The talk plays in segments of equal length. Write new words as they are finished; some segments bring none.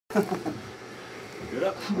Get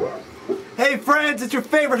up. Hey friends, it's your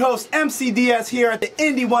favorite host MCDS here at the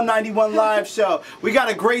Indie 191 Live Show. We got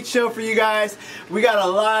a great show for you guys. We got a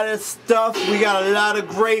lot of stuff. We got a lot of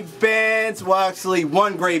great bands. Well, actually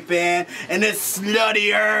one great band, and it's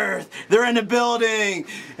Slutty Earth. They're in the building,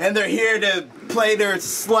 and they're here to play their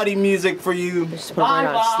slutty music for you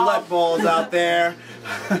slut balls out there.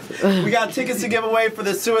 We got tickets to give away for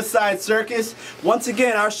the Suicide Circus. Once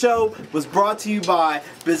again, our show was brought to you by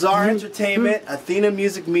Bizarre Entertainment, Athena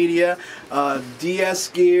Music Media, DS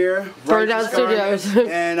Gear, Burn Down Studios,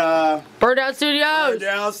 and Burn Down Studios. Burn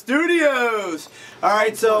Down Studios. All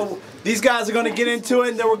right, so these guys are going to get into it,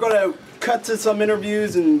 and then we're going to cut to some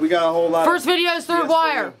interviews, and we got a whole lot. First video is Third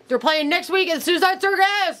Wire. They're playing next week at the Suicide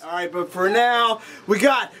Circus. All right, but for now, we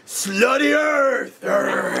got Slutty Earth.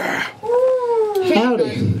 Howdy.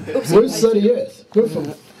 We're Slutty Earth. We're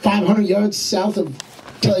from 500 yards south of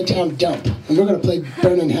Kellytown Dump, and we're gonna play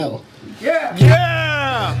Burning Hell. Yeah! Yeah!